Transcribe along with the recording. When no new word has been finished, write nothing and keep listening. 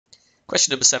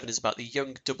Question number 7 is about the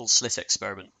Young double-slit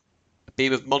experiment. A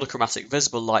beam of monochromatic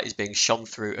visible light is being shone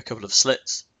through a couple of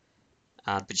slits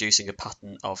and producing a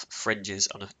pattern of fringes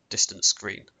on a distant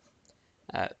screen.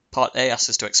 Part A asks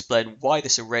us to explain why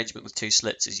this arrangement with two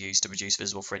slits is used to produce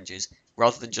visible fringes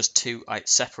rather than just two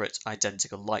separate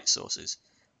identical light sources.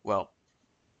 Well,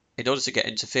 in order to get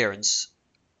interference,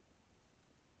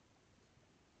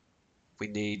 we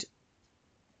need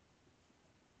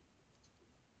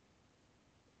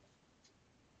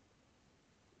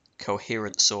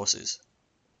coherent sources.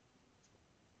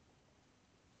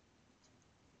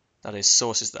 That is,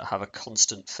 sources that have a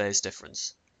constant phase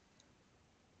difference.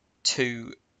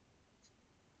 Two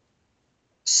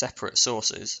separate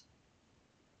sources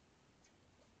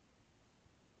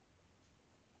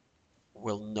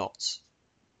will not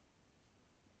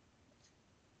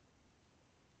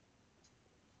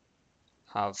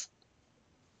have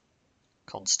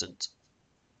constant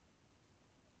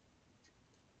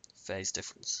phase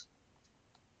difference.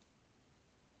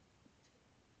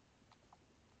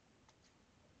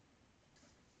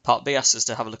 Part B asks us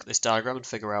to have a look at this diagram and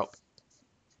figure out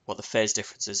what the phase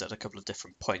difference is at a couple of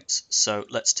different points. So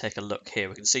let's take a look here.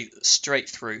 We can see that straight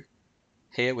through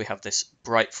here we have this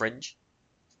bright fringe.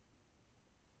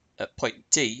 At point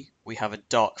D we have a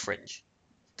dark fringe.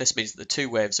 This means that the two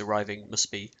waves arriving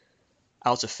must be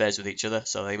out of phase with each other,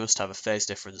 so they must have a phase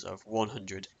difference of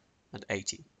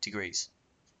 180 degrees.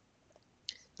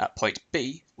 At point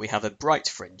B we have a bright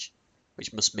fringe,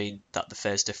 which must mean that the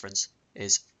phase difference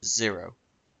is 0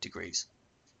 degrees.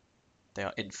 They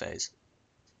are in phase.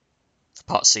 For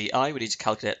part CI, we need to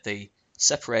calculate the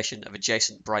separation of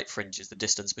adjacent bright fringes, the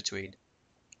distance between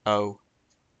O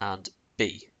and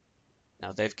B.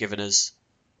 Now they've given us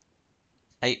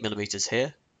 8 millimeters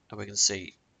here, and we can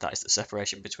see that is the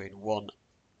separation between 1,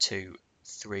 2,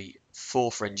 3,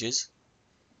 4 fringes.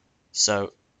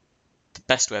 So the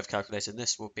best way of calculating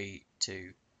this will be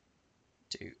to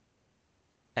do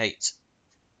 8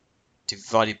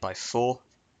 divided by 4,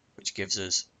 which gives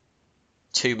us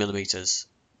 2 millimeters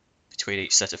between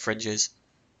each set of fringes.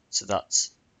 So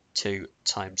that's 2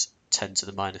 times 10 to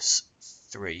the minus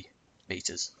 3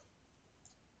 meters.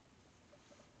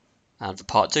 And for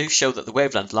part 2, show that the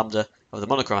wavelength lambda of the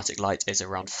monochromatic light is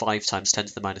around 5 times 10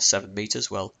 to the minus 7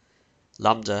 meters. Well,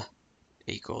 lambda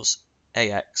equals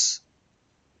AX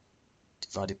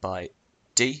divided by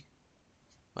D,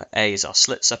 where A is our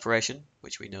slit separation,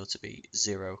 which we know to be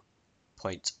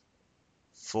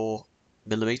 0.4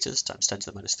 millimeters times 10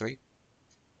 to the minus 3,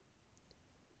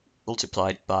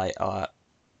 multiplied by our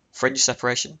fringe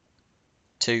separation,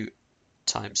 2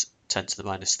 times 10 to the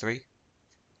minus 3,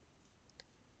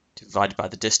 divided by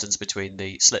the distance between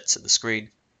the slits and the screen,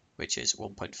 which is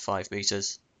 1.5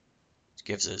 meters, which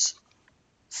gives us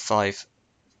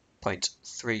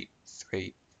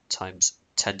 5.33 times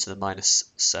 10 to the minus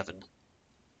 7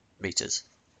 meters.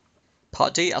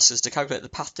 Part D asks us to calculate the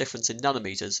path difference in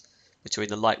nanometers between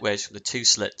the light waves from the two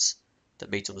slits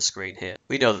that meet on the screen here.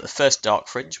 We know that the first dark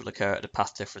fringe will occur at a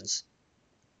path difference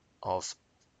of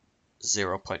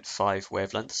 0.5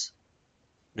 wavelengths.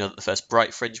 We know that the first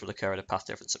bright fringe will occur at a path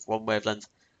difference of 1 wavelength,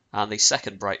 and the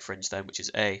second bright fringe then, which is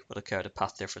A, will occur at a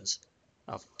path difference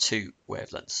of 2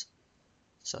 wavelengths.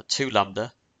 So 2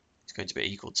 lambda is going to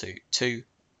be equal to 2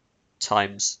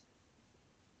 times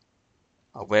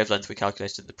our wavelength we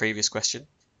calculated in the previous question,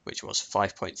 which was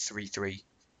 5.33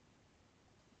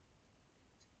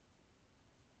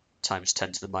 times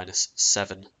 10 to the minus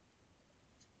 7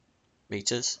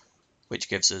 meters, which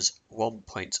gives us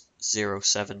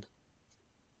 1.07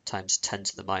 times 10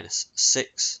 to the minus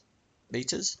 6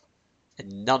 meters.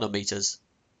 In nanometers,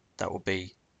 that will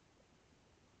be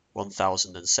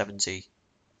 1070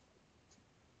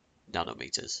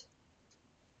 nanometers.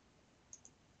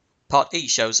 Part E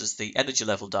shows us the energy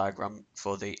level diagram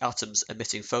for the atoms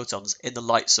emitting photons in the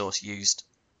light source used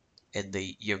in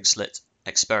the Young slit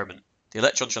experiment. The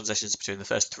electron transitions between the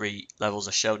first 3 levels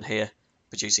are shown here,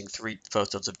 producing 3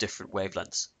 photons of different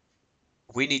wavelengths.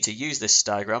 We need to use this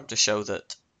diagram to show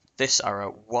that this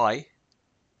arrow Y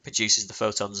produces the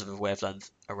photons of a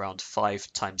wavelength around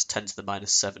 5 times 10 to the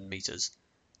minus 7 meters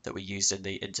that we used in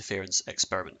the interference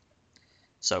experiment.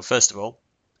 So first of all,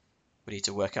 we need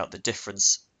to work out the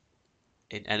difference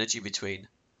in energy between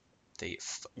the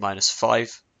minus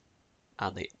 5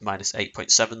 and the minus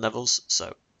 8.7 levels.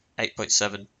 So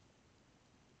 8.7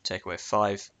 take away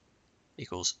 5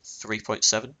 equals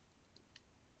 3.7.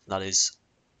 That is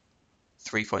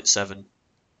 3.7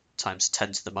 times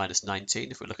 10 to the minus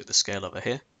 19 if we look at the scale over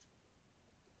here.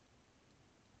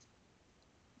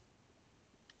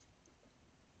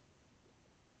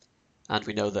 And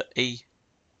we know that E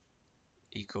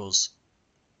equals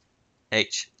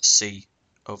hc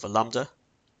over lambda.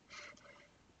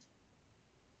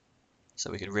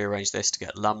 So we can rearrange this to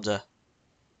get lambda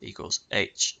equals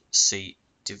hc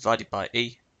divided by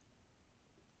E,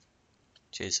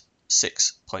 which is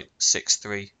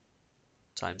 6.63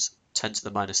 times 10 to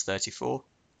the minus 34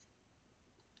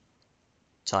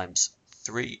 times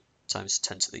 3 times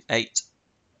 10 to the 8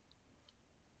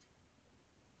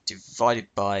 divided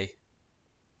by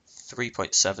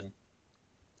 3.7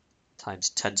 times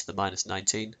 10 to the minus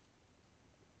 19,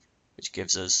 which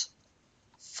gives us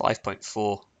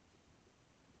 5.4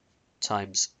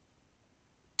 times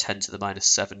 10 to the minus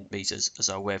 7 meters as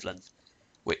our wavelength,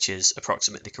 which is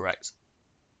approximately correct.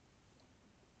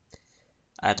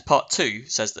 And part 2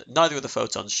 says that neither of the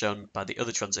photons shown by the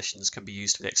other transitions can be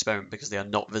used for the experiment because they are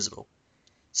not visible.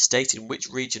 State in which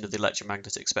region of the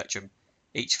electromagnetic spectrum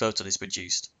each photon is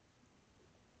produced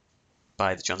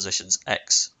by the transitions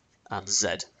X and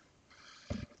Z.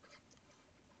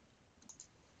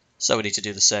 So we need to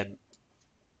do the same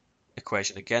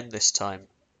equation again, this time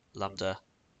lambda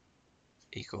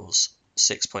equals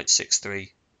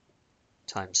 6.63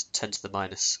 times 10 to the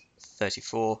minus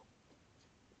 34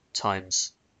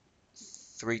 times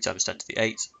 3 times 10 to the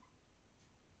 8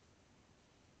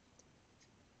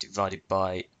 divided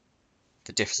by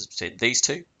the difference between these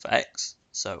two for x,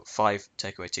 so 5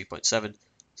 take away 2.7,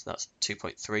 so that's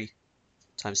 2.3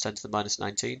 times 10 to the minus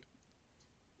 19,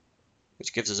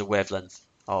 which gives us a wavelength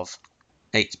of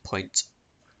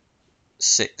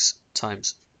 8.6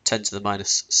 times 10 to the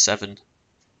minus 7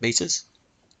 meters.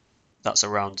 That's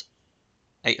around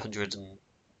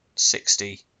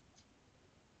 860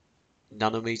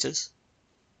 nanometers,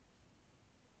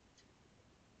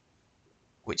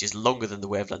 which is longer than the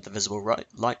wavelength of visible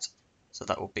light, so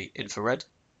that will be infrared.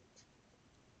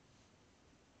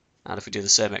 And if we do the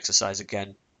same exercise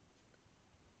again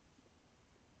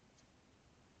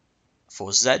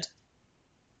for Z,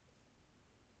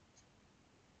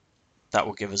 that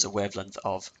will give us a wavelength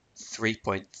of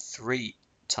 3.3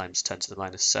 times 10 to the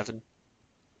minus 7,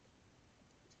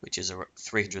 which is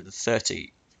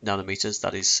 330 nanometers.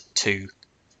 That is too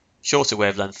short a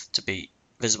wavelength to be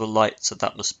visible light, so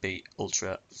that must be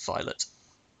ultraviolet.